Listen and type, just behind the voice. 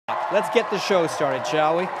let's get the show started,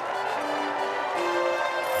 shall we?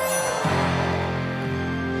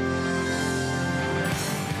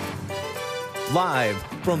 Live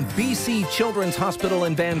from BC Children's Hospital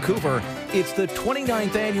in Vancouver, it's the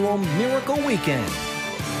 29th Annual Miracle Weekend.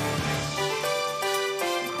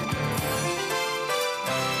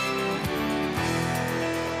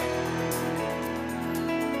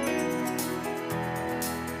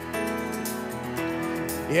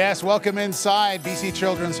 Yes, welcome inside BC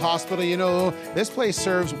Children's Hospital. You know, this place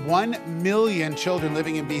serves 1 million children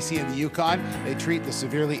living in BC and the Yukon. They treat the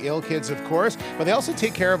severely ill kids, of course, but they also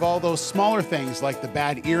take care of all those smaller things like the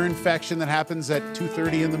bad ear infection that happens at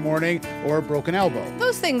 2:30 in the morning or a broken elbow.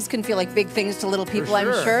 Those things can feel like big things to little people, For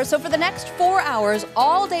sure. I'm sure. So for the next 4 hours,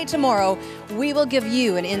 all day tomorrow, we will give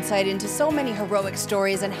you an insight into so many heroic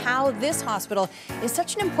stories and how this hospital is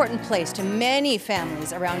such an important place to many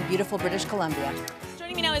families around beautiful British Columbia.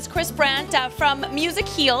 Joining me now is Chris Brandt from Music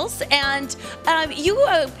Heals, and you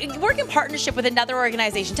work in partnership with another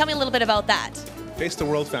organization. Tell me a little bit about that. Face the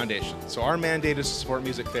World Foundation. So our mandate is to support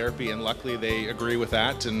music therapy, and luckily they agree with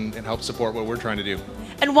that and help support what we're trying to do.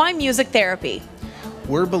 And why music therapy?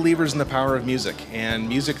 We're believers in the power of music, and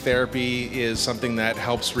music therapy is something that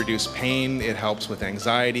helps reduce pain, it helps with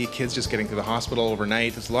anxiety, kids just getting to the hospital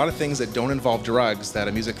overnight. There's a lot of things that don't involve drugs that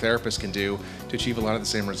a music therapist can do to achieve a lot of the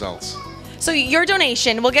same results. So your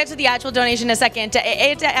donation, we'll get to the actual donation in a second,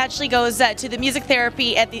 it actually goes to the music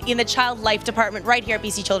therapy in the Child Life Department right here at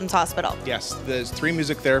BC Children's Hospital. Yes, there's 3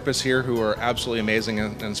 music therapists here who are absolutely amazing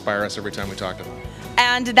and inspire us every time we talk to them.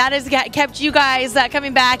 And that has kept you guys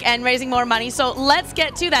coming back and raising more money. So let's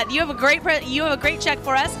get to that. You have a great check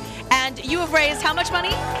for us, and you have raised how much money?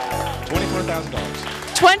 $24,000.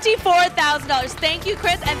 $24,000. Thank you,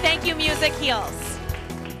 Chris, and thank you, Music Heals.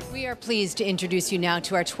 We are pleased to introduce you now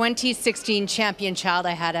to our 2016 champion child.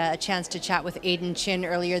 I had a chance to chat with Aidan Chin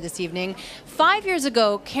earlier this evening. 5 years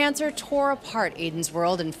ago, cancer tore apart Aidan's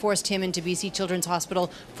world and forced him into BC Children's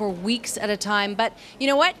Hospital for weeks at a time. But you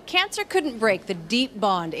know what? Cancer couldn't break the deep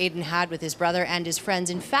bond Aidan had with his brother and his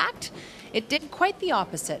friends. In fact, it did quite the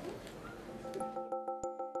opposite.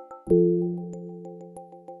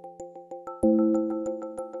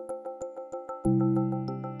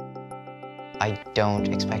 I don't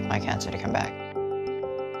expect my cancer to come back.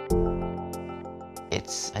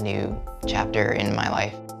 It's a new chapter in my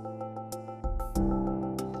life.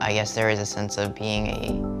 I guess there is a sense of being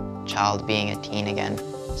a child, being a teen again.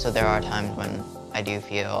 So there are times when I do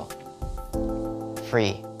feel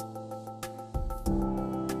free.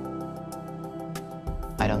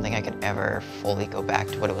 I don't think I could ever fully go back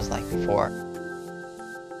to what it was like before.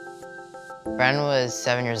 Bren was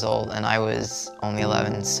 7 years old and I was only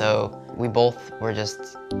 11, so we both were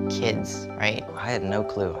just kids, right? I had no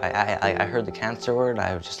clue. I heard the cancer word,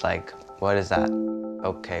 I was just like, what is that?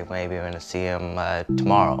 Okay, maybe I'm gonna see him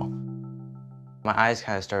tomorrow. My eyes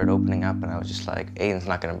kind of started opening up and I was just like, Aidan's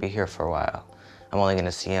not gonna be here for a while. I'm only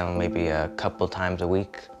gonna see him maybe a couple times a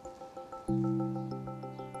week.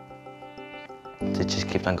 It just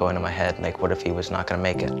keeps on going in my head, like what if he was not gonna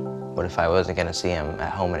make it? What if I wasn't gonna see him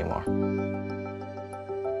at home anymore?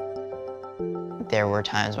 There were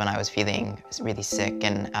times when I was feeling really sick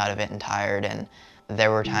and out of it and tired, and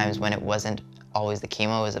there were times when it wasn't always the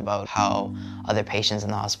chemo, it was about how other patients in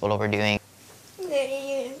the hospital were doing.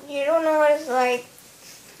 You don't know what it's like,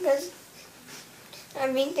 because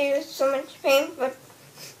I've been through so much pain, but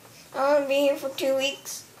I want to be here for 2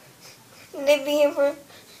 weeks. And they'd be here for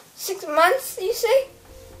 6 months, you say?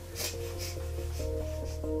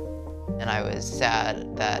 And I was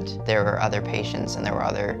sad that there were other patients and there were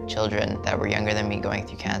other children that were younger than me going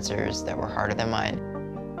through cancers that were harder than mine.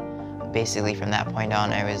 Basically from that point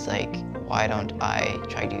on, I was like, why don't I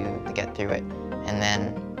try to get through it and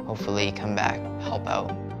then hopefully come back, help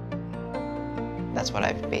out. That's what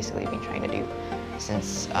I've basically been trying to do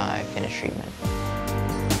since I finished treatment.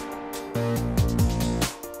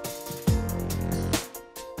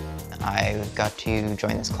 I got to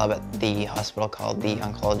join this club at the hospital called the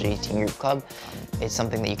Oncology Teen Group Club. It's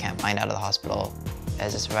something that you can't find out of the hospital.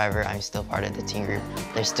 As a survivor, I'm still part of the teen group.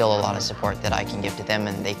 There's still a lot of support that I can give to them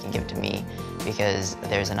and they can give to me, because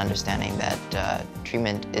there's an understanding that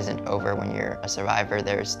treatment isn't over when you're a survivor.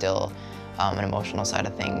 There's still an emotional side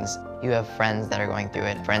of things. You have friends that are going through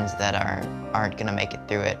it, friends that aren't gonna make it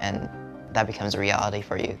through it, and that becomes a reality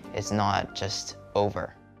for you. It's not just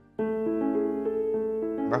over.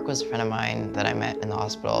 Brooke was a friend of mine that I met in the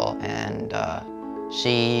hospital, and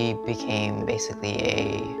she became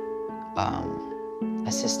basically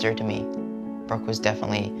a sister to me. Brooke was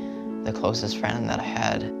definitely the closest friend that I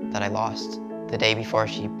had that I lost. The day before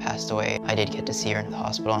she passed away, I did get to see her in the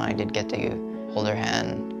hospital, and I did get to hold her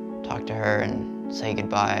hand, talk to her and say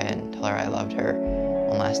goodbye and tell her I loved her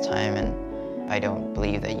one last time. And I don't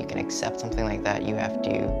believe that you can accept something like that. You have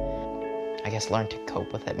to, I guess, learn to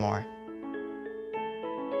cope with it more.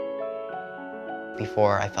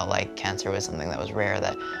 Before, I felt like cancer was something that was rare,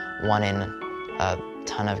 that 1 in a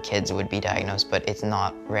ton of kids would be diagnosed, but it's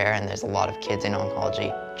not rare, and there's a lot of kids in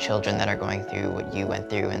oncology, children that are going through what you went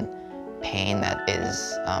through, and pain that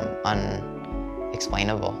is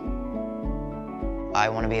unexplainable. I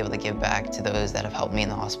want to be able to give back to those that have helped me in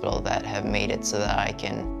the hospital, that have made it so that I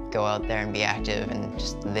can go out there and be active and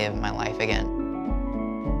just live my life again.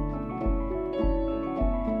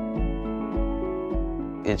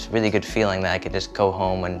 It's a really good feeling that I could just go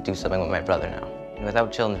home and do something with my brother now.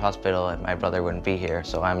 Without Children's Hospital, my brother wouldn't be here,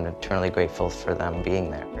 so I'm eternally grateful for them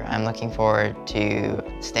being there. I'm looking forward to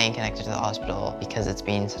staying connected to the hospital because it's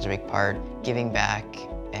been such a big part, giving back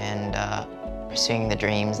and pursuing the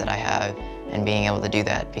dreams that I have and being able to do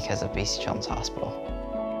that because of BC Children's Hospital.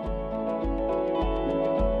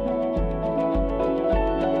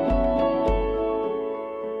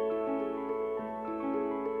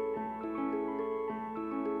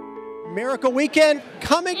 Miracle Weekend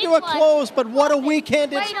coming to a close, but what a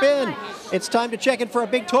weekend it's been. It's time to check in for a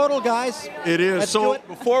big total, guys. It is. Let's so do it.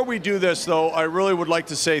 Before we do this, though, I really would like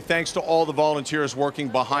to say thanks to all the volunteers working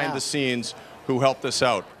behind the scenes who helped us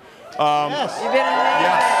out. Yes. You've been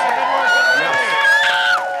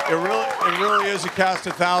It really is a cast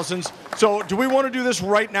of thousands. So do we want to do this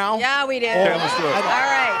right now? Yeah, we do. Okay, let's do it. All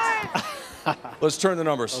right. Let's turn the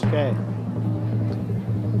numbers. Okay.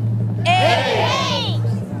 8,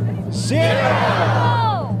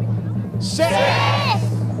 0, 6,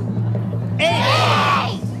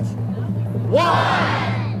 8,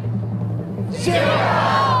 1, 0.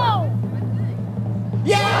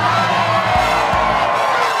 Yeah!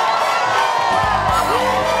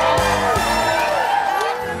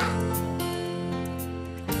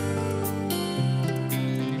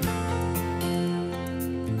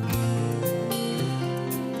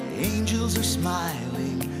 Angels are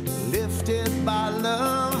smiling, lifted by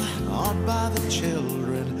love, awed by the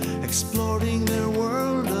children, exploring their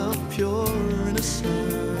world of pure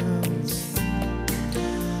innocence,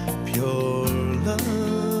 pure love.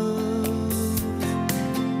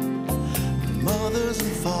 Mothers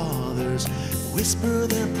and fathers whisper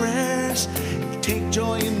their prayers, take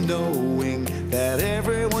joy in knowing that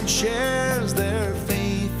everyone shares their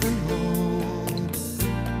faith and hope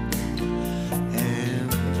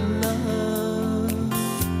and love.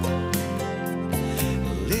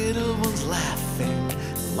 Little ones laughing,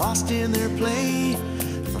 lost in their play,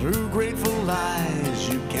 through grateful eyes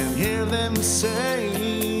you can hear them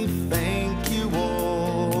say, thank you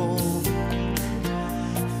all,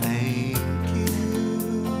 thank you,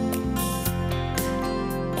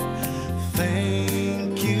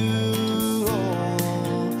 thank you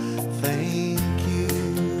all, thank you.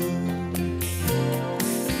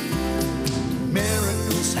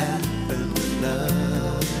 Miracles happen with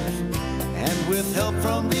love and with help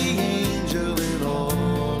from the angel in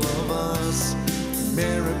all of us.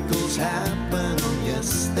 Miracles happen, oh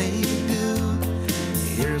yes they do.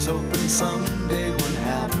 Here's hoping someday what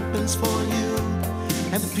happens for you,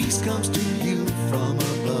 and the peace comes to you from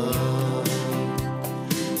above.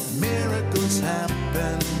 Miracles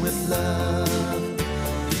happen with love.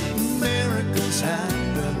 Miracles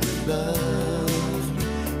happen with love,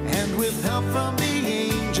 and with help from the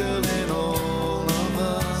angel and all of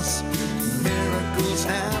us. Miracles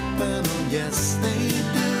happen, oh yes they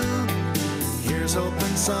do. Here's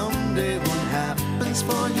hoping someday what happens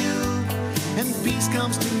for you, and peace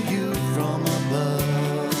comes to you from above.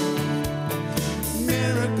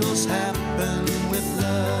 Miracles happen with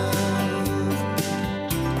love.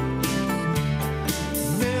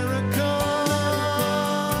 Miracles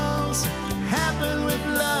happen with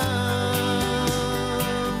love.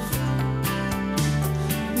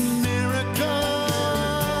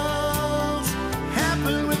 Miracles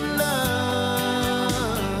happen with love.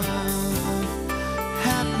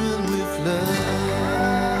 Happen with love.